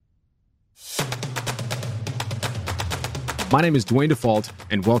My name is Dwayne Default,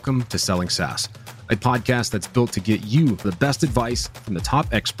 and welcome to Selling SaaS, a podcast that's built to get you the best advice from the top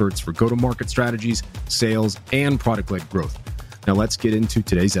experts for go-to-market strategies, sales, and product-led growth. Now let's get into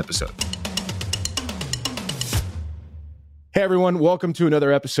today's episode. Hey everyone, welcome to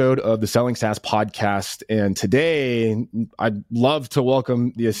another episode of the Selling SaaS podcast. And today, I'd love to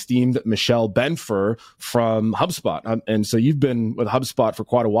welcome the esteemed Michelle Benfer from HubSpot. And so you've been with HubSpot for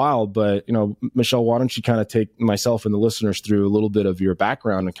quite a while, but Michelle, why don't you kind of take myself and the listeners through a little bit of your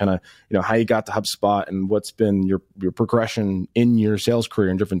background and kind of how you got to HubSpot and what's been your progression in your sales career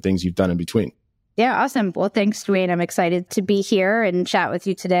and different things you've done in between. Yeah, awesome. Well, thanks, Dwayne. I'm excited to be here and chat with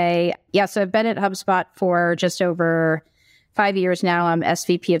you today. Yeah, so I've been at HubSpot for just over 5 years now. I'm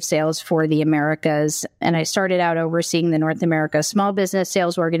SVP of sales for the Americas, and I started out overseeing the North America small business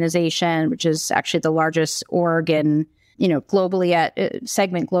sales organization, which is actually the largest org and globally at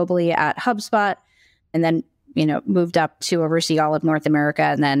HubSpot, and then moved up to oversee all of North America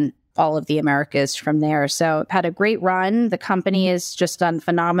and then all of the Americas from there. So I've had a great run. The company has just done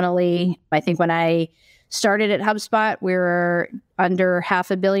phenomenally. I think when I started at HubSpot, we were under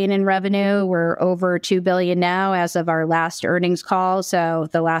 $500 million in revenue. We're over $2 billion now as of our last earnings call. So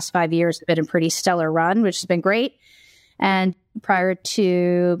the last 5 years have been a pretty stellar run, which has been great. And prior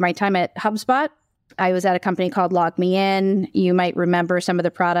to my time at HubSpot, I was at a company called LogMeIn. You might remember some of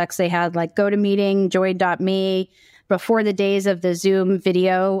the products they had, like GoToMeeting, Join.me, before the days of the Zoom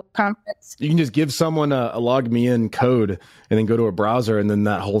video conference. You can just give someone a LogMeIn code and then go to a browser and then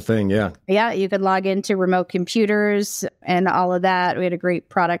that whole thing, yeah. Yeah, you could log into remote computers and all of that. We had a great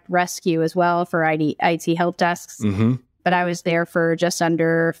product rescue as well for IT help desks. Mm-hmm. But I was there for just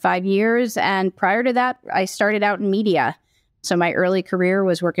under 5 years. And prior to that, I started out in media. So my early career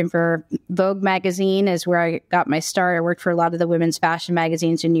was working for Vogue magazine is where I got my start. I worked for a lot of the women's fashion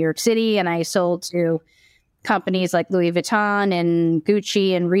magazines in New York City, and I sold to companies like Louis Vuitton and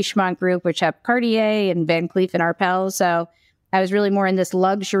Gucci and Richemont Group, which have Cartier and Van Cleef and Arpels. So I was really more in this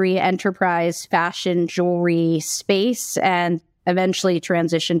luxury enterprise fashion jewelry space and eventually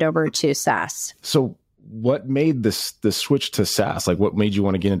transitioned over to SaaS. So what made the switch to SaaS? Like what made you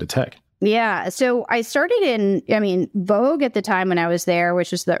want to get into tech? Yeah. So I started Vogue at the time when I was there,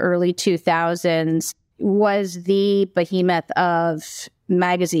 which was the early 2000s, was the behemoth of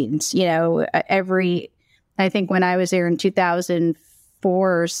magazines. I think when I was there in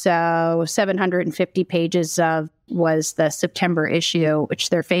 2004 or so, 750 pages of was the September issue,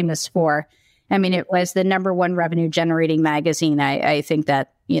 which they're famous for. I mean, it was the number one revenue generating magazine. I think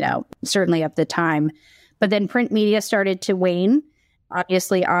that, certainly at the time. But then print media started to wane.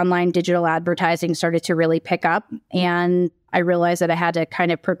 Obviously, online digital advertising started to really pick up. And I realized that I had to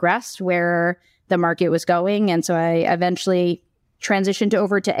kind of progress where the market was going. And so I eventually transitioned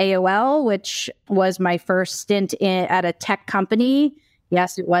over to AOL, which was my first stint at a tech company.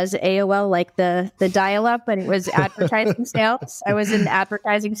 Yes, it was AOL, like the dial-up, but it was advertising sales. I was in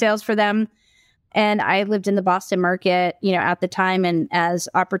advertising sales for them. And I lived in the Boston market, at the time. And as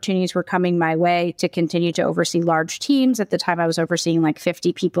opportunities were coming my way to continue to oversee large teams, at the time I was overseeing like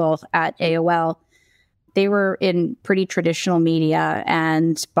 50 people at AOL. They were in pretty traditional media,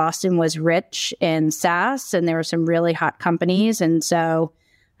 and Boston was rich in SaaS, and there were some really hot companies. And so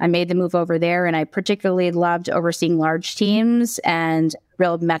I made the move over there, and I particularly loved overseeing large teams and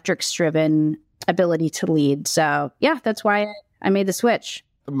real metrics-driven ability to lead. So yeah, that's why I made the switch.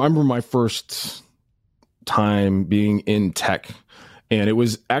 I remember my first time being in tech, and it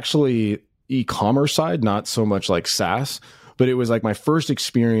was actually e-commerce side, not so much like SaaS, but it was like my first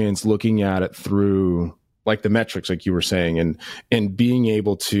experience looking at it through like the metrics, like you were saying, and being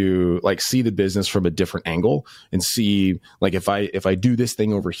able to like see the business from a different angle and see like if I do this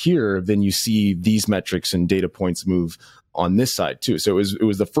thing over here, then you see these metrics and data points move on this side too. So it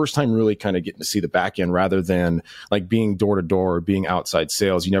was the first time really kind of getting to see the back end rather than like being door to door or being outside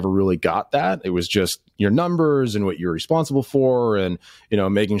sales. You never really got that. It was just your numbers and what you're responsible for, and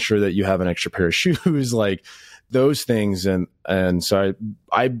making sure that you have an extra pair of shoes, like those things. And so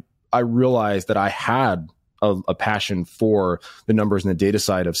I realized that I had a passion for the numbers and the data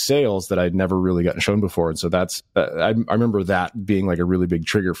side of sales that I'd never really gotten shown before. And so that's, I remember that being like a really big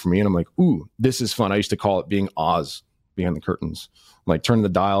trigger for me. And I'm like, ooh, this is fun. I used to call it being Oz behind the curtains, like turning the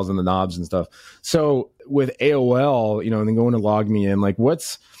dials and the knobs and stuff. So with AOL, and then going to LogMeIn, like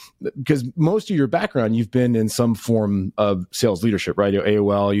because most of your background, you've been in some form of sales leadership, right?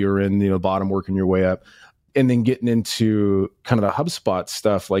 AOL, you're in, bottom working your way up. And then getting into kind of the HubSpot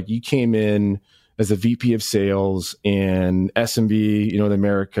stuff, like you came in as a VP of sales in SMB, the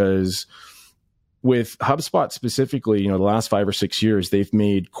Americas. With HubSpot specifically, the last 5 or 6 years, they've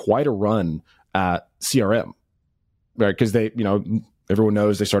made quite a run at CRM. right? Because they, everyone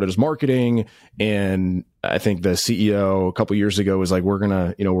knows they started as marketing, and I think the CEO a couple years ago was like, we're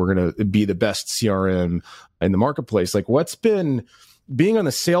gonna be the best CRM in the marketplace. Like, what's been being on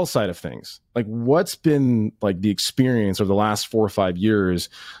the sales side of things? Like, what's been like the experience over the last 4 or 5 years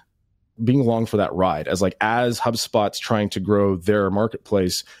being along for that ride as HubSpot's trying to grow their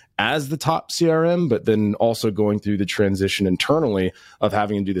marketplace as the top CRM, but then also going through the transition internally of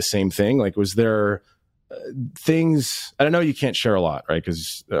having to do the same thing? Like, was there things, I don't know, you can't share a lot, right?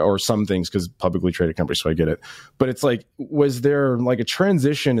 Or some things, because publicly traded companies, so I get it. But it's like, was there like a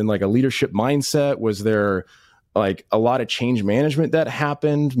transition in like a leadership mindset? Was there like a lot of change management that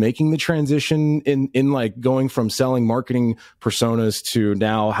happened, making the transition in like going from selling marketing personas to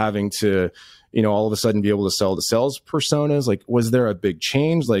now having to, all of a sudden be able to sell the sales personas? Like, was there a big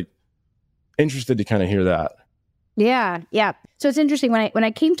change? Like, interested to kind of hear that. Yeah. So it's interesting. When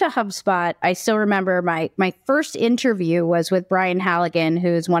I came to HubSpot, I still remember my first interview was with Brian Halligan,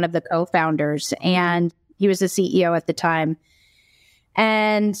 who's one of the co-founders, and he was the CEO at the time.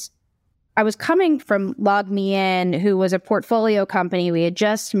 And I was coming from LogMeIn, who was a portfolio company. We had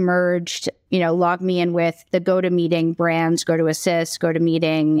just merged, LogMeIn with the GoToMeeting brands, GoToAssist,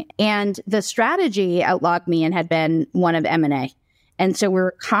 GoToMeeting. And the strategy at LogMeIn had been one of M&A. And so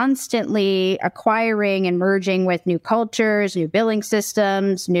we're constantly acquiring and merging with new cultures, new billing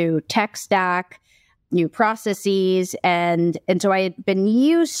systems, new tech stack, new processes. And so I had been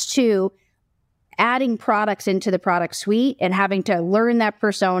used to adding products into the product suite and having to learn that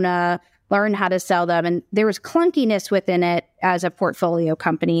persona, learn how to sell them. And there was clunkiness within it as a portfolio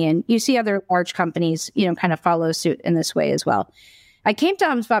company. And you see other large companies, kind of follow suit in this way as well. I came to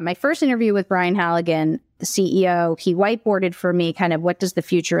HubSpot, my first interview with Brian Halligan, the CEO. He whiteboarded for me kind of what does the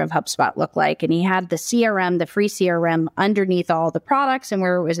future of HubSpot look like? And he had the CRM, the free CRM underneath all the products and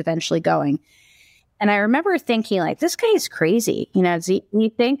where it was eventually going. And I remember thinking, like, this guy is crazy. Do you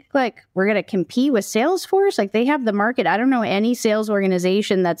think like we're going to compete with Salesforce? Like, they have the market. I don't know any sales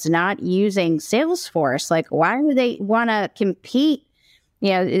organization that's not using Salesforce. Like, why do they want to compete,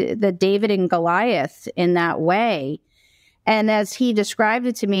 the David and Goliath in that way? And as he described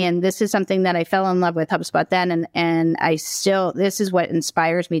it to me, and this is something that I fell in love with HubSpot then, and I still, this is what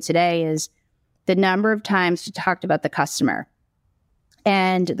inspires me today, is the number of times he talked about the customer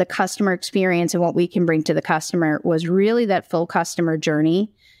and the customer experience and what we can bring to the customer was really that full customer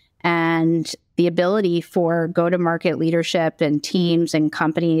journey and the ability for go-to-market leadership and teams and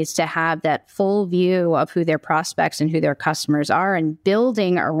companies to have that full view of who their prospects and who their customers are and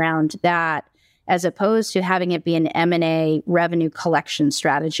building around that, as opposed to having it be an M&A revenue collection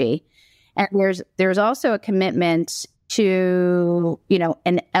strategy. And there's also a commitment to,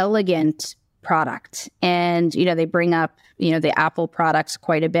 an elegant product. And, they bring up, the Apple products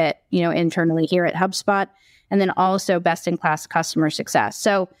quite a bit, internally here at HubSpot, and then also best-in-class customer success.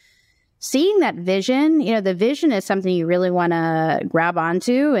 So seeing that vision, the vision is something you really want to grab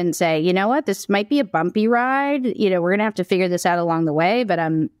onto and say, you know what, this might be a bumpy ride. We're going to have to figure this out along the way, but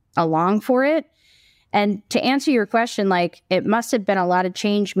I'm along for it. And to answer your question, like, it must have been a lot of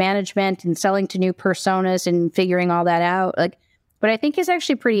change management and selling to new personas and figuring all that out. Like, what I think is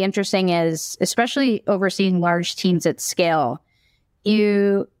actually pretty interesting is, especially overseeing large teams at scale,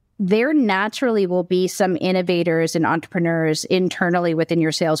 there naturally will be some innovators and entrepreneurs internally within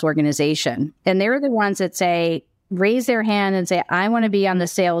your sales organization. And they're the ones that raise their hand and say, I want to be on the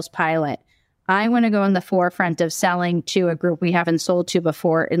sales pilot. I want to go in the forefront of selling to a group we haven't sold to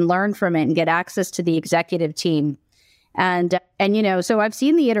before and learn from it and get access to the executive team. And so I've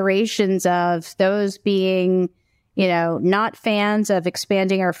seen the iterations of those being, not fans of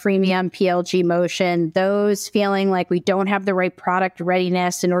expanding our freemium PLG motion, those feeling like we don't have the right product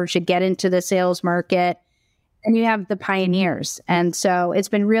readiness in order to get into the sales market. And you have the pioneers. And so it's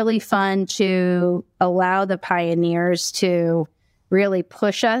been really fun to allow the pioneers to really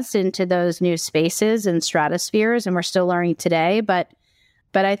push us into those new spaces and stratospheres. And we're still learning today, but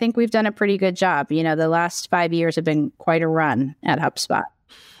I think we've done a pretty good job. The last 5 years have been quite a run at HubSpot.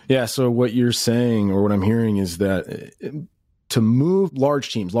 Yeah. So what you're saying, or what I'm hearing, is that to move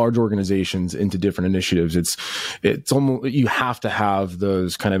large teams, large organizations into different initiatives, it's almost, you have to have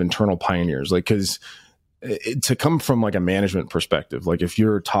those kind of internal pioneers, like, because to come from like a management perspective, like if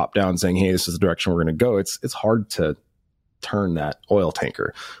you're top down saying, hey, this is the direction we're going to go, it's hard to turn that oil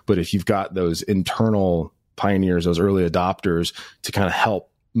tanker. But if you've got those internal pioneers, those early adopters to kind of help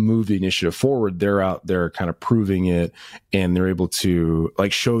move the initiative forward, they're out there kind of proving it, and they're able to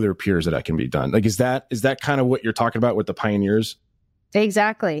like show their peers that can be done. Like, is that kind of what you're talking about with the pioneers?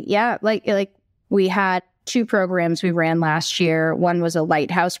 Exactly. Yeah. Like we had two programs we ran last year. One was a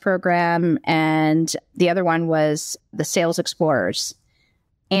Lighthouse program, and the other one was the Sales Explorers.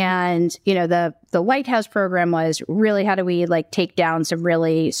 And, the Lighthouse program was really how do we take down some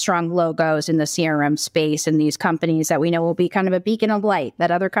really strong logos in the CRM space and these companies that we know will be kind of a beacon of light that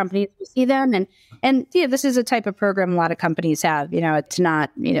other companies will see them. And this is a type of program a lot of companies have, it's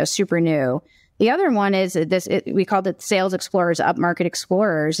not, super new. The other one is we called it Sales Explorers, Upmarket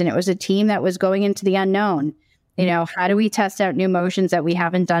Explorers. And it was a team that was going into the unknown. How do we test out new motions that we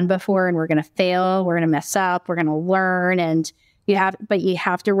haven't done before? And we're going to fail, we're going to mess up, we're going to learn. And you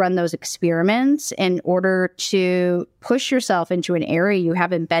have to run those experiments in order to push yourself into an area you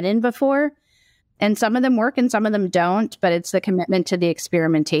haven't been in before. And some of them work and some of them don't, but it's the commitment to the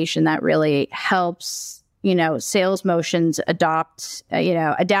experimentation that really helps, sales motions adapt,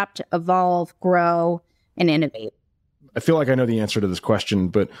 evolve, grow, and innovate. I feel like I know the answer to this question,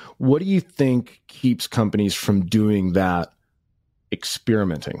 but what do you think keeps companies from doing that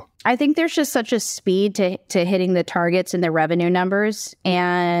experimenting? I think there's just such a speed to hitting the targets and the revenue numbers.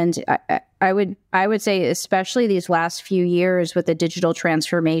 And I would say, especially these last few years with the digital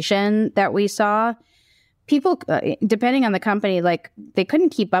transformation that we saw, people, depending on the company, they couldn't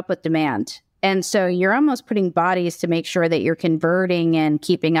keep up with demand. And so you're almost putting bodies to make sure that you're converting and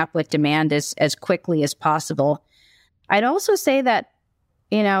keeping up with demand as quickly as possible. I'd also say that,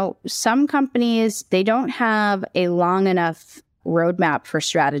 some companies, they don't have a long enough roadmap for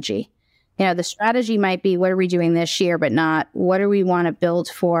strategy. The strategy might be, what are we doing this year, but not what do we want to build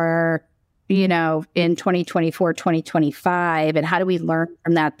for, in 2024, 2025, and how do we learn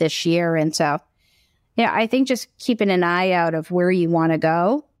from that this year? And so, I think just keeping an eye out of where you want to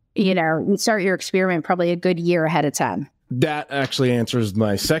go, start your experiment probably a good year ahead of time. That actually answers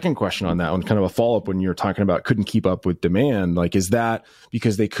my second question on that one, kind of a follow-up when you're talking about couldn't keep up with demand. Is that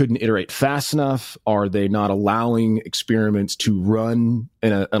because they couldn't iterate fast enough? Are they not allowing experiments to run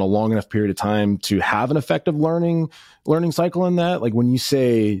in a long enough period of time to have an effective learning cycle in that? When you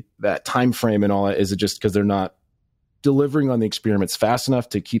say that time frame and all that, is it just because they're not delivering on the experiments fast enough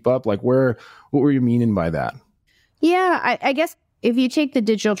to keep up? What were you meaning by that? Yeah, I guess if you take the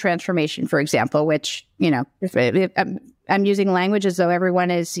digital transformation, for example, which, if I'm using language as though everyone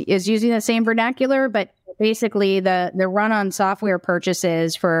is using the same vernacular, but basically the run on software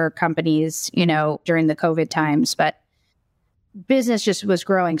purchases for companies, during the COVID times, but business just was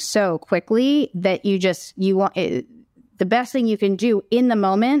growing so quickly that the best thing you can do in the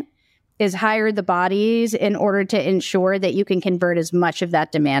moment is hire the bodies in order to ensure that you can convert as much of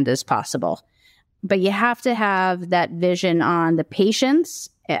that demand as possible. But you have to have that vision on the patience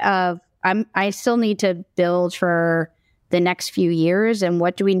of, I still need to build for the next few years, and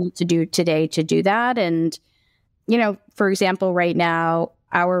what do we need to do today to do that? And, for example, right now,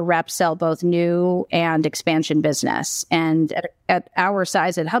 our reps sell both new and expansion business. And at our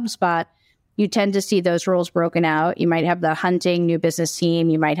size at HubSpot, you tend to see those roles broken out. You might have the hunting new business team.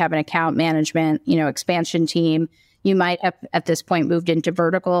 You might have an account management, expansion team. You might have at this point moved into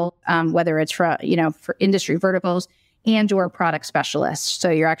vertical, whether it's for industry verticals and or product specialists. So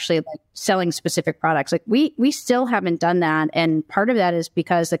you're actually selling specific products. We still haven't done that. And part of that is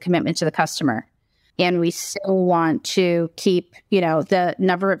because the commitment to the customer. And we still want to keep, the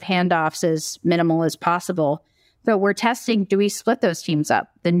number of handoffs as minimal as possible. So we're testing, do we split those teams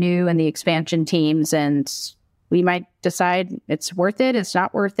up, the new and the expansion teams? And we might decide it's worth it, it's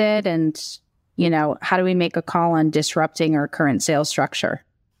not worth it. And, how do we make a call on disrupting our current sales structure?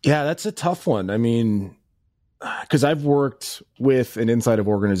 Yeah, that's a tough one. I mean, because I've worked with and inside of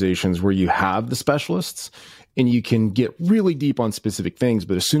organizations where you have the specialists and you can get really deep on specific things.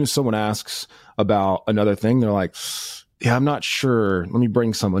 But as soon as someone asks about another thing, they're like, yeah, I'm not sure. Let me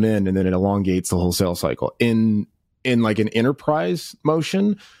bring someone in. And then it elongates the whole sales cycle. In an enterprise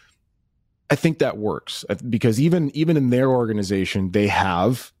motion, I think that works because even in their organization, they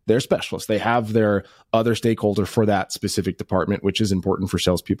have their specialists. They have their other stakeholder for that specific department, which is important for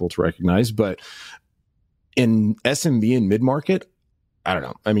salespeople to recognize. But in SMB and mid-market, I don't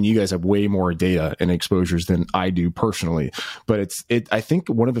know. I mean, you guys have way more data and exposures than I do personally, but I think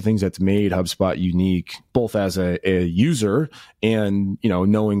one of the things that's made HubSpot unique, both as a user and,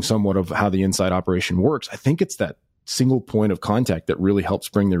 knowing somewhat of how the inside operation works, I think it's that single point of contact that really helps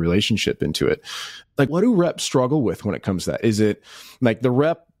bring the relationship into it. What do reps struggle with when it comes to that? Is it the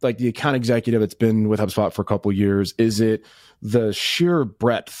rep, the account executive that's been with HubSpot for a couple of years? Is it the sheer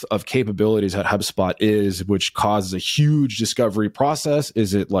breadth of capabilities that HubSpot is, which causes a huge discovery process?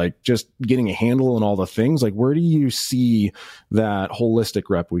 Is it just getting a handle on all the things? Where do you see that holistic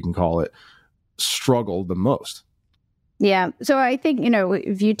rep, we can call it, struggle the most? Yeah. So I think,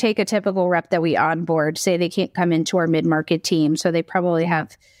 if you take a typical rep that we onboard, say they can't come into our mid-market team, so they probably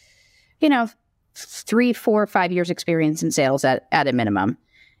have, 3, 4, 5 years experience in sales at a minimum.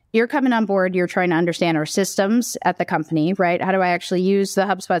 You're coming on board, you're trying to understand our systems at the company, right? How do I actually use the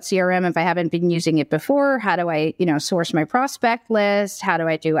HubSpot CRM if I haven't been using it before? How do I, source my prospect list? How do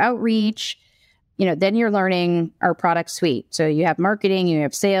I do outreach? Then you're learning our product suite. So you have marketing, you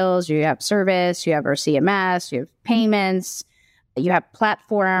have sales, you have service, you have our CMS, you have payments, you have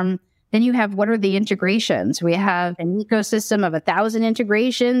platform. Then you have, what are the integrations? We have an ecosystem of 1,000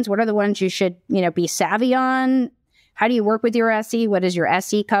 integrations. What are the ones you should, be savvy on? How do you work with your SE? What does your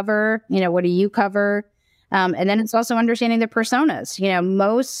SE cover? What do you cover? And then it's also understanding the personas.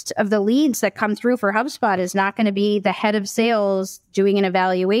 Most of the leads that come through for HubSpot is not going to be the head of sales doing an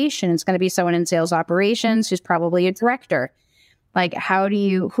evaluation. It's going to be someone in sales operations who's probably a director. Like,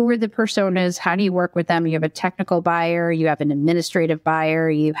 who are the personas? How do you work with them? You have a technical buyer, you have an administrative buyer,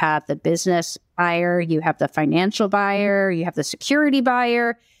 you have the business buyer, you have the financial buyer, you have the security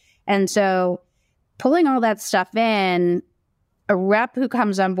buyer. And so pulling all that stuff in, a rep who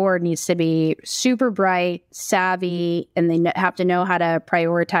comes on board needs to be super bright, savvy, and they have to know how to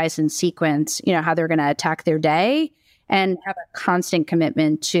prioritize and sequence, how they're going to attack their day, and have a constant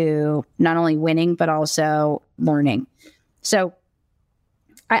commitment to not only winning, but also learning. So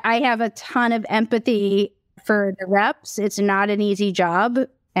I have a ton of empathy for the reps. It's not an easy job,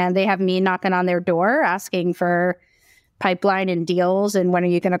 and they have me knocking on their door asking for pipeline and deals and when are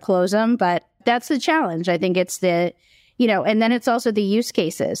you going to close them? But that's the challenge. I think it's and then it's also the use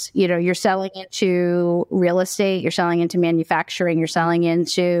cases. You're selling into real estate, you're selling into manufacturing, you're selling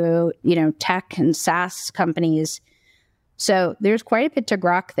into, tech and SaaS companies. So there's quite a bit to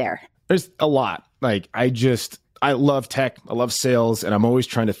grok there. There's a lot. I love tech, I love sales, and I'm always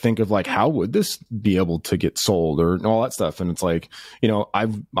trying to think of how would this be able to get sold or all that stuff. And it's I'm a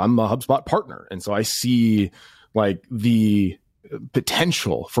HubSpot partner. And so I see the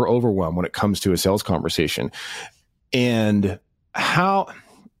potential for overwhelm when it comes to a sales conversation. And how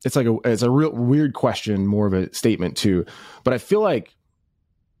it's a real weird question, more of a statement too. But I feel like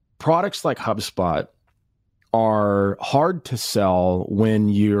products like HubSpot are hard to sell when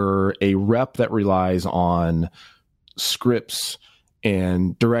you're a rep that relies on scripts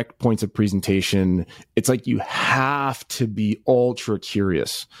and direct points of presentation. It's you have to be ultra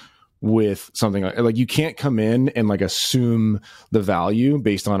curious with something like you can't come in and assume the value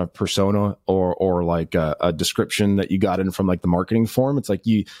based on a persona or a description that you got in from the marketing form. It's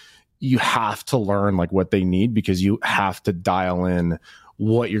you have to learn what they need, because you have to dial in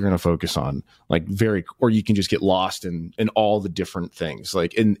what you're going to focus on, or you can just get lost in all the different things.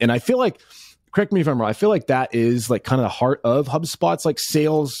 And I feel correct me if I'm wrong, I feel that is kind of the heart of HubSpot's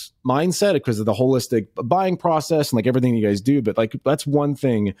sales mindset, because of the holistic buying process and everything you guys do. But that's one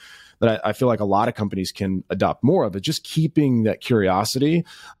thing that I feel a lot of companies can adopt more of, it just keeping that curiosity.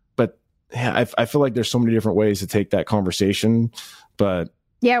 But yeah, I feel there's so many different ways to take that conversation. But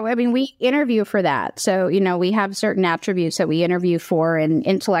yeah, I mean, we interview for that. So, we have certain attributes that we interview for, and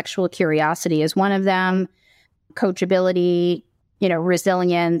intellectual curiosity is one of them. Coachability,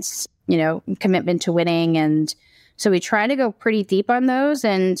 resilience, commitment to winning. And so we try to go pretty deep on those.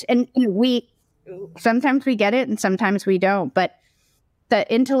 And we sometimes we get it and sometimes we don't. But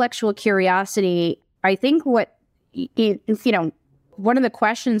the intellectual curiosity, I think one of the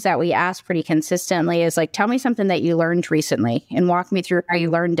questions that we ask pretty consistently is tell me something that you learned recently and walk me through how you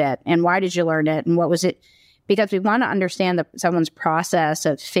learned it and why did you learn it and what was it? Because we want to understand someone's process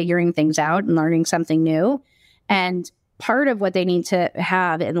of figuring things out and learning something new. And part of what they need to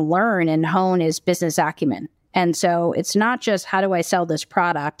have and learn and hone is business acumen. And so it's not just how do I sell this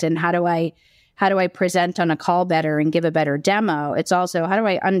product and how do I present on a call better and give a better demo. It's also how do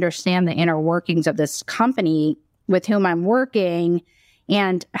I understand the inner workings of this company with whom I'm working,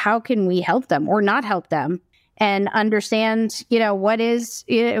 and how can we help them or not help them, and understand, what is,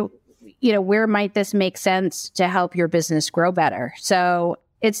 where might this make sense to help your business grow better. So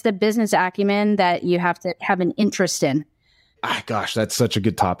it's the business acumen that you have to have an interest in. Gosh, that's such a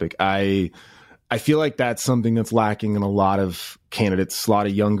good topic. I feel that's something that's lacking in a lot of candidates, a lot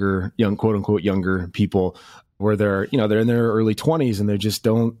of young quote unquote younger people, where they're in their early 20s and they just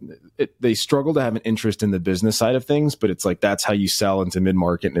they struggle to have an interest in the business side of things. But it's that's how you sell into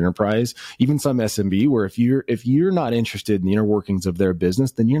mid-market and enterprise, even some SMB, where if you're not interested in the inner workings of their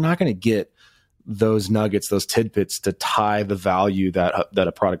business, then you're not going to get those nuggets, those tidbits to tie the value that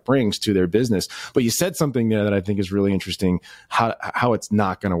a product brings to their business. But you said something there that I think is really interesting, how it's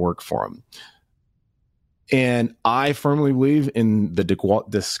not going to work for them. And I firmly believe in the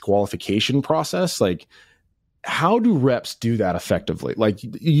disqualification process. how do reps do that effectively? Like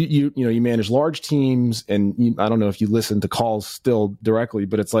you manage large teams, and I don't know if you listen to calls still directly,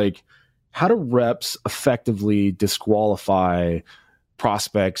 but it's like, how do reps effectively disqualify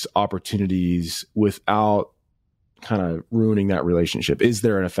prospects, opportunities without kind of ruining that relationship? Is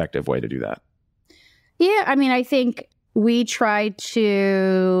there an effective way to do that? Yeah, I mean, I think we try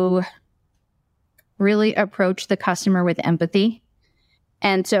to really approach the customer with empathy.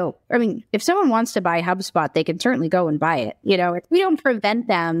 And so, I mean, if someone wants to buy HubSpot, they can certainly go and buy it. We don't prevent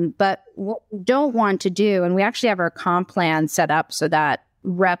them, but what we don't want to do, and we actually have our comp plan set up so that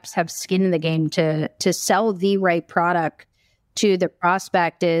reps have skin in the game to sell the right product to the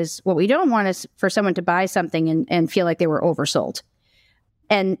prospect, is what we don't want is for someone to buy something and feel like they were oversold.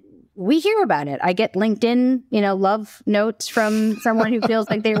 And we hear about it. I get LinkedIn, love notes from someone who feels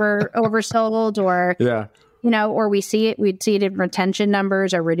like they were oversold, or, or we'd see it in retention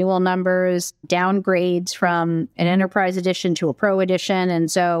numbers or renewal numbers, downgrades from an enterprise edition to a pro edition.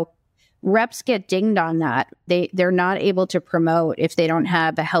 And so reps get dinged on that. They're not able to promote if they don't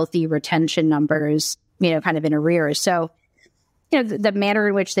have a healthy retention numbers, kind of in arrears. So, the manner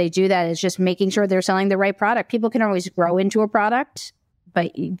in which they do that is just making sure they're selling the right product. People can always grow into a product,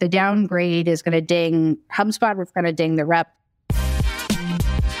 but the downgrade is going to ding HubSpot. We're going to ding the rep.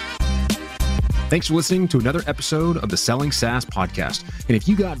 Thanks for listening to another episode of the Selling SaaS podcast. And if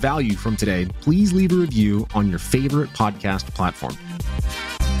you got value from today, please leave a review on your favorite podcast platform.